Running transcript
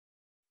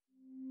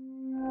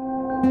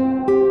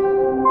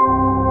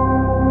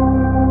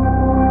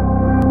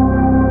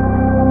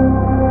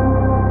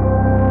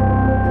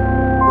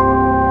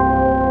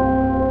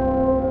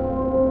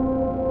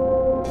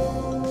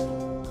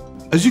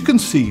As you can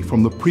see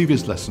from the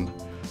previous lesson,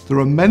 there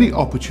are many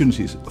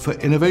opportunities for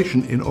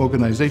innovation in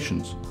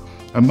organizations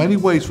and many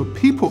ways for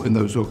people in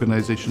those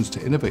organizations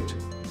to innovate.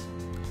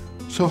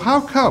 So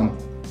how come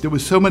that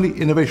with so many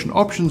innovation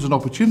options and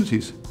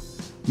opportunities,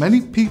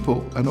 many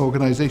people and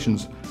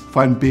organizations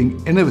find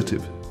being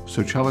innovative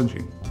so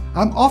challenging?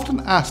 I'm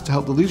often asked to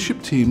help the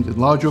leadership teams in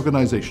large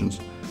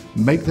organizations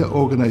make their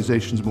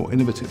organizations more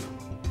innovative.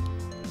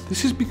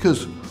 This is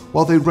because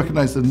while they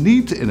recognize the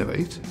need to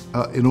innovate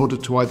in order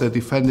to either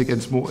defend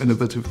against more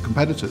innovative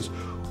competitors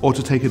or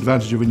to take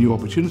advantage of new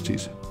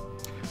opportunities,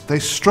 they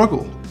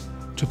struggle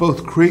to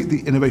both create the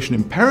innovation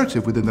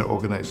imperative within their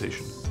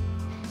organization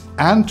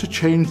and to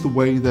change the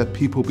way their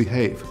people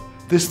behave.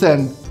 This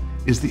then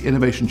is the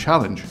innovation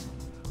challenge,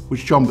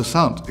 which John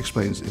Besant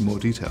explains in more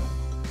detail.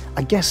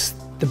 I guess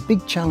the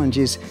big challenge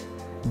is,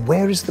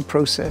 where is the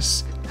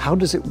process? How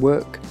does it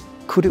work?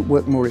 Could it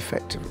work more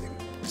effectively?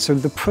 So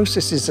the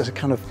process is a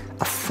kind of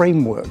a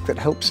framework that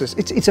helps us.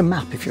 It's a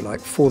map, if you like,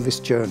 for this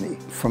journey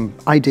from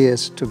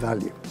ideas to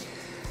value.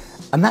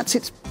 And that's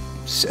its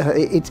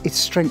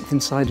strength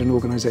inside an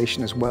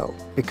organization as well,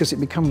 because it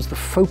becomes the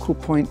focal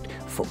point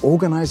for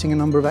organizing a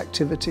number of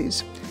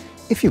activities.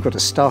 If you've got a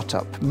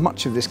startup,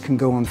 much of this can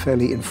go on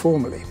fairly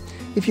informally.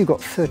 If you've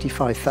got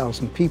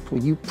 35,000 people,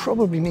 you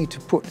probably need to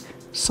put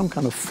some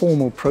kind of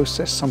formal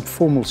process, some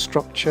formal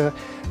structure,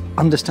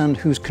 understand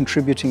who's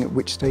contributing at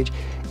which stage.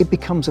 It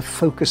becomes a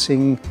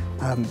focusing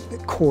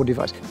core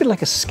device, a bit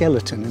like a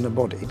skeleton in a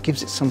body. It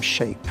gives it some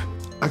shape.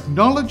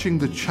 Acknowledging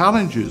the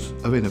challenges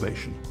of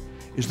innovation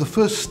is the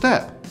first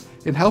step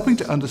in helping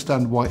to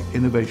understand why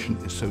innovation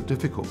is so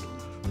difficult,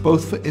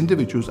 both for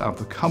individuals and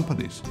for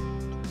companies.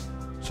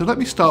 So let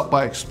me start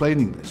by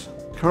explaining this.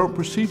 Current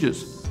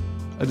procedures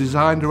are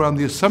designed around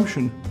the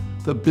assumption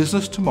that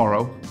business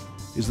tomorrow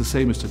is the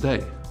same as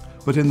today.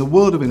 But in the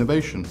world of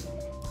innovation,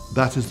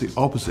 that is the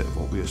opposite of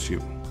what we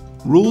assume.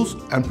 Rules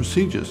and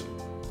procedures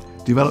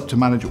developed to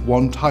manage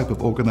one type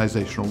of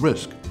organizational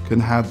risk can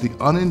have the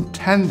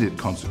unintended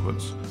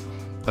consequence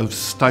of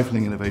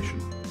stifling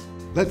innovation.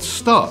 Let's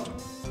start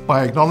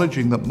by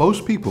acknowledging that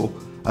most people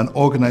and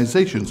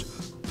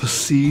organizations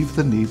perceive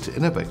the need to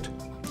innovate,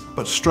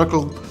 but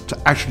struggle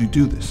to actually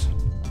do this.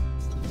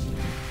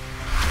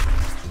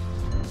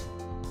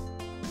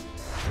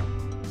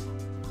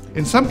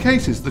 In some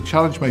cases, the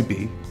challenge may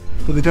be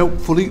that they don't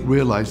fully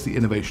realize the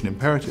innovation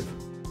imperative.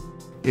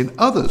 In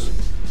others,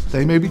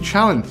 they may be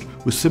challenged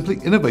with simply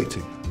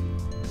innovating.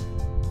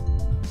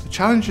 The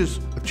challenges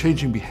of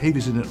changing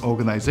behaviors in an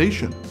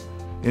organization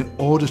in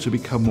order to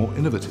become more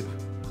innovative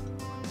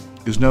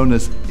is known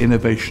as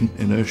innovation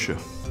inertia.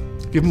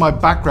 Given my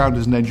background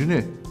as an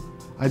engineer,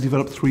 I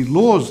developed 3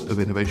 laws of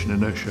innovation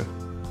inertia,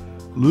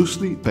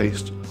 loosely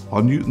based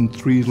on Newton's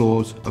 3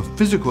 laws of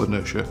physical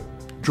inertia,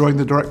 drawing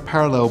the direct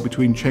parallel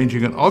between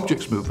changing an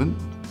object's movement,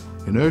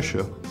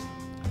 inertia,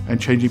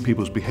 and changing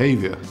people's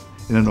behavior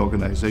in an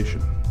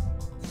organization.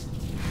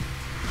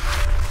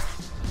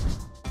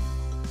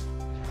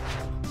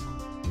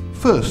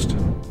 First,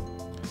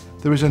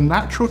 there is a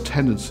natural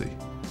tendency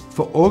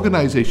for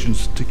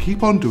organizations to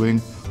keep on doing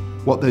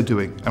what they're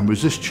doing and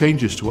resist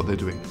changes to what they're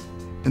doing.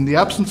 In the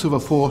absence of a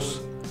force,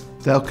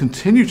 they'll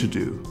continue to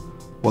do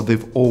what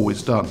they've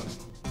always done.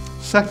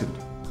 Second,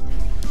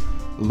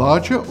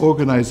 larger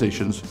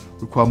organizations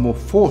require more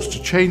force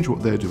to change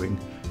what they're doing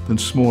than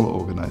smaller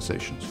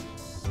organizations.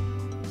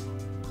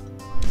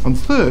 And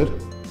third,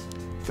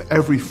 for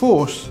every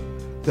force,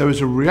 there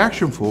is a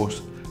reaction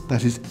force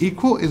that is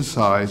equal in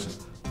size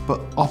but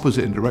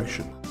opposite in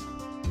direction.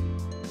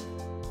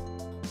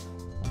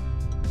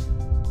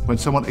 When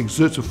someone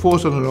exerts a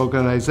force on an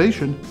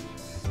organization,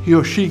 he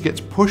or she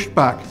gets pushed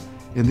back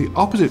in the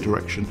opposite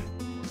direction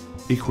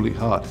equally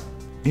hard.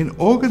 In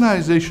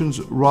organizations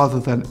rather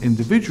than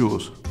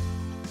individuals,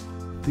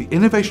 the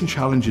innovation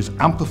challenge is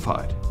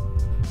amplified.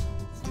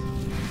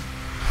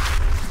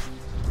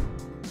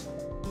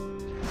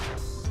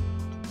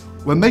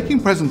 When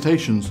making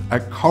presentations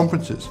at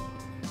conferences,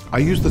 I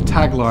use the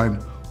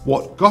tagline,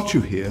 "What got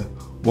you here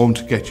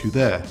won't get you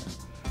there,"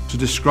 to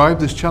describe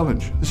this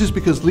challenge. This is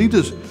because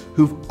leaders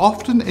who've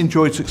often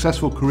enjoyed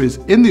successful careers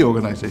in the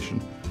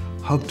organization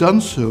have done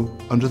so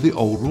under the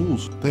old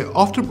rules. They are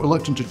often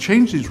reluctant to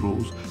change these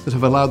rules that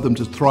have allowed them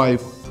to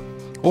thrive,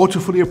 or to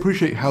fully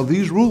appreciate how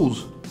these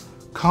rules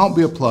can't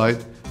be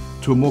applied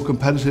to a more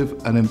competitive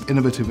and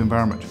innovative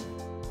environment.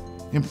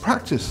 In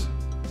practice,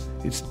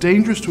 it's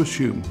dangerous to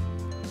assume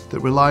that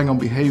relying on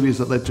behaviors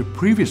that led to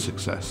previous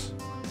success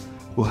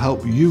will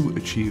help you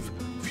achieve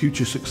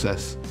future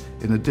success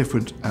in a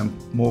different and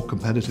more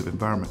competitive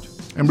environment.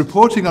 In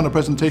reporting on a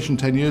presentation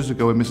 10 years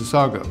ago in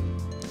Mississauga,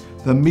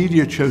 the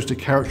media chose to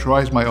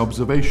characterize my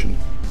observation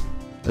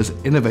as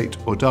innovate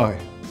or die.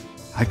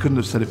 I couldn't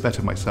have said it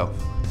better myself.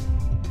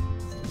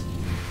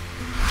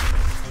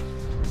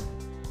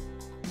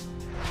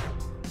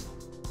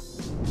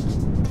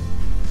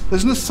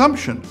 There's an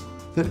assumption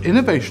that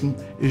innovation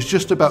is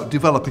just about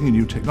developing a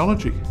new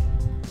technology,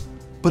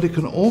 but it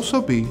can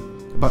also be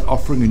about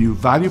offering a new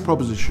value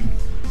proposition,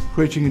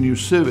 creating a new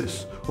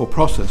service or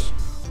process,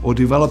 or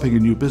developing a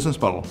new business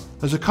model.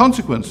 As a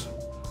consequence,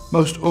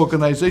 most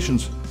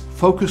organizations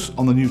focus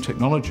on the new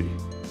technology,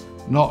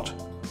 not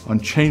on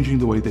changing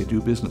the way they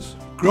do business.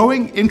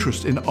 Growing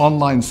interest in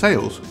online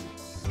sales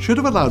should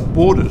have allowed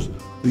Borders,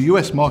 the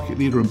US market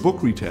leader in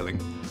book retailing,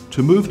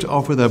 to move to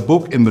offer their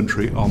book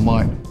inventory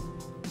online.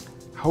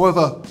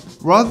 However,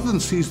 rather than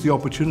seize the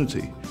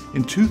opportunity,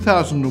 in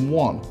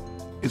 2001,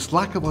 its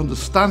lack of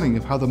understanding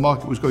of how the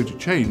market was going to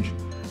change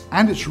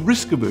and its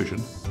risk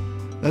aversion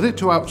led it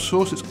to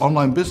outsource its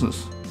online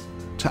business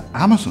to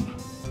Amazon.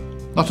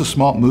 Not a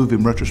smart move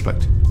in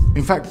retrospect.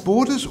 In fact,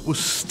 Borders was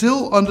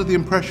still under the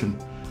impression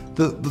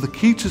that the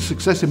key to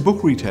success in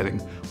book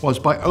retailing was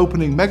by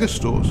opening mega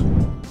stores,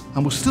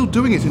 and was still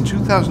doing it in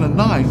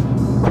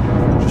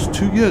 2009, just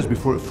 2 years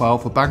before it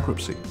filed for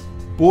bankruptcy.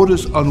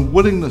 Borders'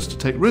 unwillingness to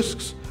take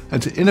risks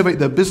and to innovate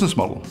their business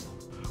model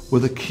were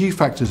the key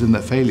factors in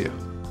their failure.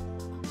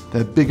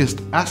 Their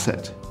biggest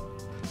asset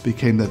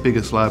became their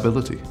biggest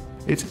liability.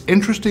 It's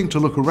interesting to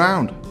look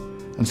around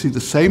and see the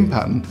same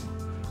pattern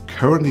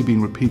currently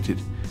being repeated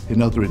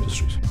in other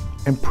industries.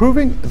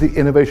 Improving the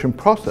innovation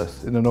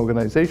process in an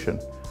organization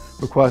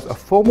requires a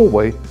formal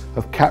way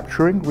of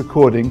capturing,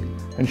 recording,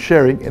 and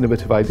sharing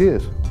innovative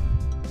ideas.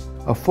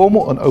 A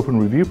formal and open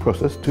review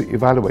process to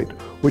evaluate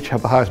which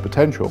have the highest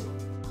potential,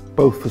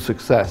 both for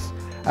success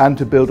and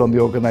to build on the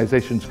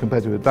organization's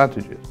competitive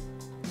advantages.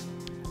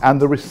 And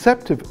the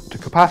receptive to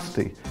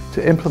capacity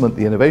to implement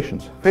the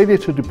innovations. Failure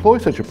to deploy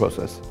such a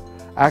process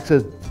acts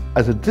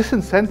as a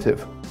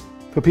disincentive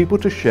for people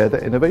to share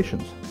their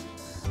innovations,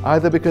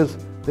 either because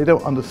they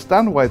don't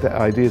understand why their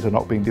ideas are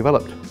not being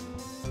developed,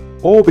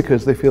 or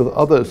because they feel that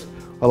others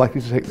are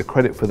likely to take the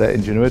credit for their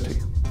ingenuity.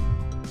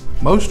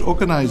 Most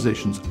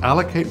organizations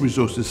allocate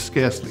resources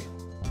scarcely,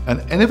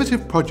 and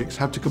innovative projects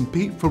have to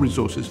compete for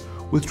resources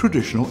with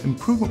traditional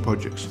improvement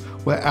projects,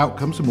 where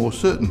outcomes are more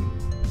certain.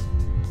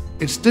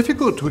 It's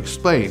difficult to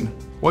explain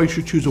why you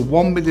should choose a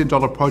 $1 million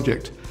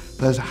project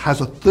that has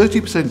a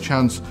 30%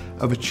 chance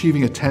of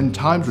achieving a 10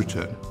 times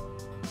return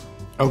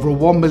over a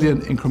 1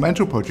 million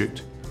incremental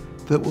project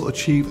that will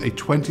achieve a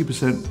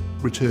 20%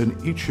 return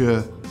each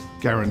year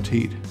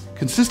guaranteed.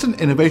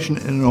 Consistent innovation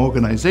in an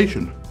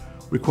organization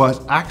requires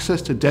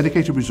access to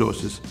dedicated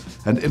resources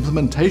and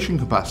implementation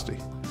capacity.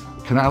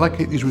 It can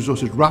allocate these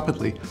resources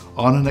rapidly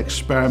on an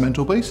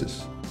experimental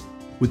basis,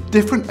 with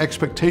different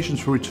expectations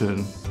for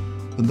return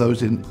than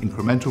those in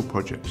incremental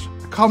projects.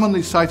 A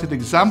commonly cited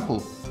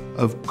example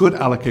of good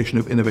allocation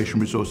of innovation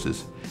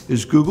resources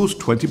is Google's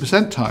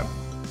 20% time,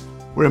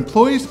 where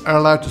employees are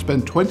allowed to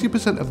spend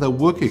 20% of their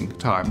working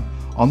time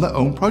on their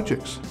own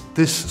projects.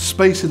 This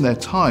space in their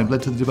time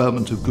led to the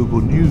development of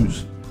Google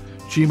News,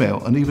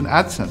 Gmail, and even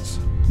AdSense.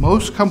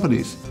 Most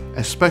companies,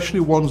 especially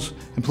ones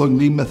employing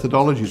lean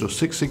methodologies or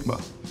Six Sigma,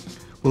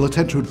 will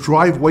attempt to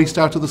drive waste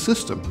out of the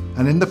system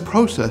and in the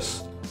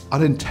process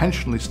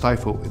unintentionally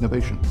stifle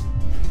innovation.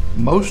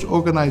 Most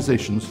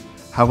organizations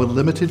have a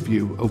limited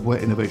view of where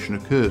innovation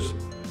occurs,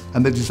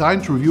 and they're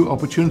designed to review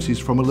opportunities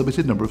from a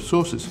limited number of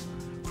sources,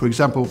 for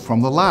example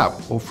from the lab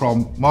or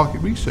from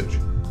market research.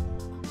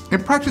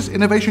 In practice,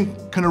 innovation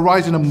can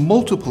arise in a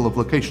multiple of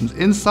locations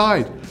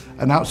inside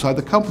and outside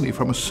the company,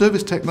 from a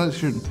service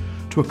technician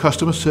to a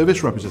customer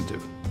service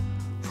representative,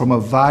 from a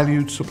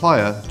valued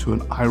supplier to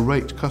an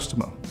irate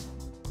customer.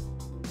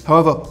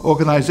 However,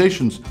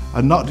 organizations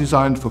are not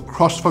designed for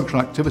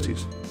cross-functional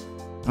activities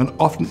and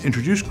often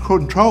introduce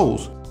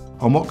controls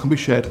on what can be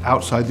shared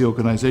outside the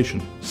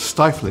organization,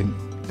 stifling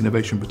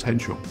innovation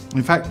potential.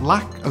 In fact,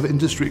 lack of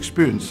industry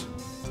experience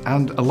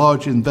and a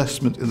large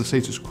investment in the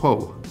status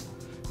quo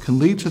can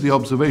lead to the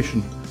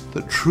observation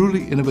that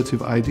truly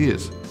innovative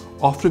ideas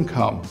often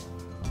come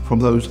from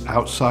those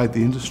outside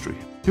the industry.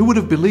 Who would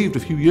have believed a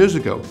few years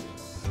ago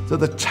that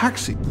the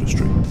taxi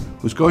industry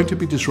was going to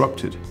be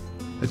disrupted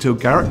until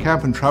Garrett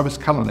Camp and Travis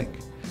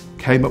Kalanick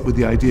came up with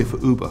the idea for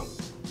Uber,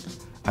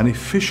 an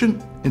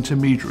efficient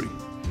intermediary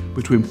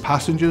between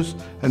passengers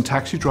and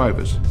taxi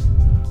drivers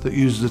that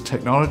uses a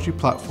technology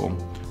platform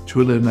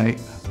to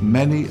eliminate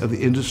many of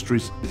the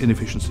industry's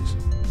inefficiencies.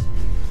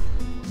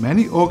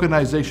 Many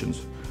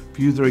organizations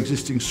view their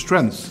existing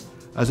strengths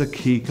as a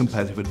key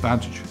competitive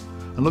advantage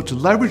and look to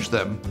leverage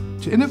them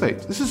to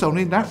innovate. This is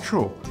only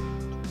natural,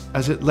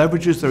 as it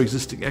leverages their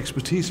existing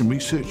expertise in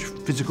research,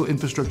 physical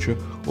infrastructure,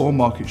 or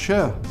market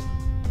share.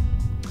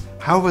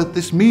 However,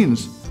 this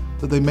means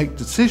that they make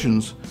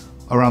decisions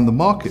around the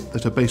market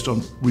that are based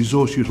on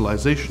resource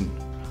utilization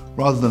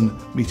rather than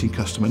meeting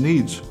customer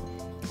needs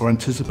or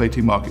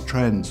anticipating market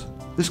trends.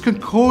 This can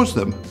cause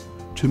them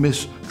to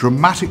miss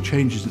dramatic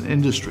changes in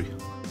industry,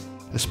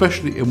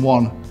 especially in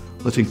one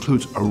that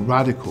includes a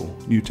radical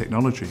new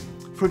technology.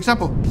 For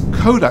example,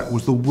 Kodak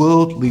was the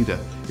world leader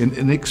in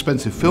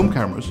inexpensive film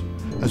cameras,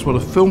 as well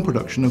as film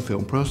production and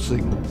film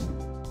processing.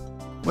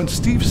 When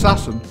Steve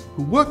Sasson,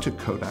 who worked at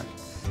Kodak,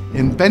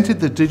 invented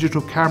the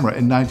digital camera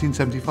in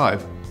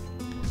 1975,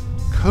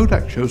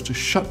 Kodak chose to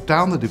shut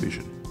down the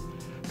division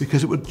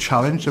because it would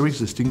challenge their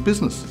existing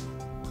business.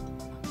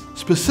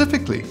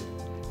 Specifically,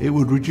 it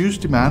would reduce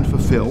demand for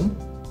film,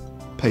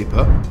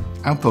 paper,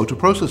 and photo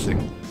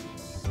processing,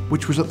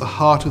 which was at the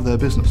heart of their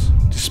business.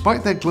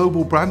 Despite their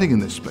global branding in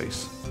this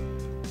space,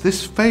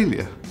 this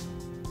failure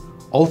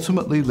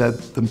ultimately led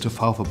them to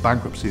file for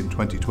bankruptcy in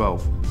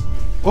 2012.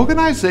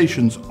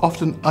 Organizations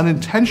often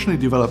unintentionally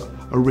develop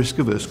a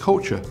risk-averse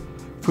culture,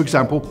 for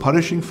example,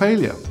 punishing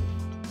failure.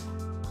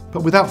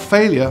 But without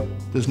failure,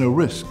 there's no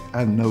risk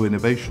and no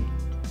innovation.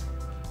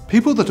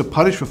 People that are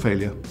punished for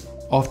failure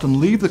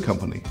often leave the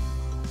company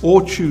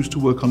or choose to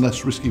work on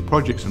less risky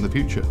projects in the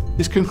future.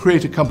 This can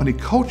create a company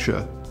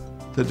culture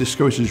that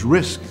discourages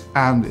risk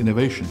and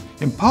innovation,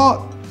 in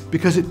part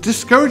because it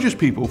discourages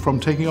people from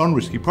taking on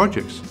risky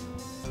projects,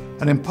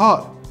 and in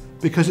part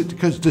because it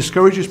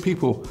discourages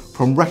people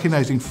from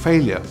recognizing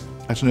failure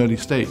at an early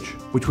stage,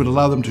 which would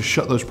allow them to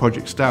shut those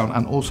projects down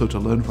and also to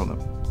learn from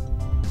them.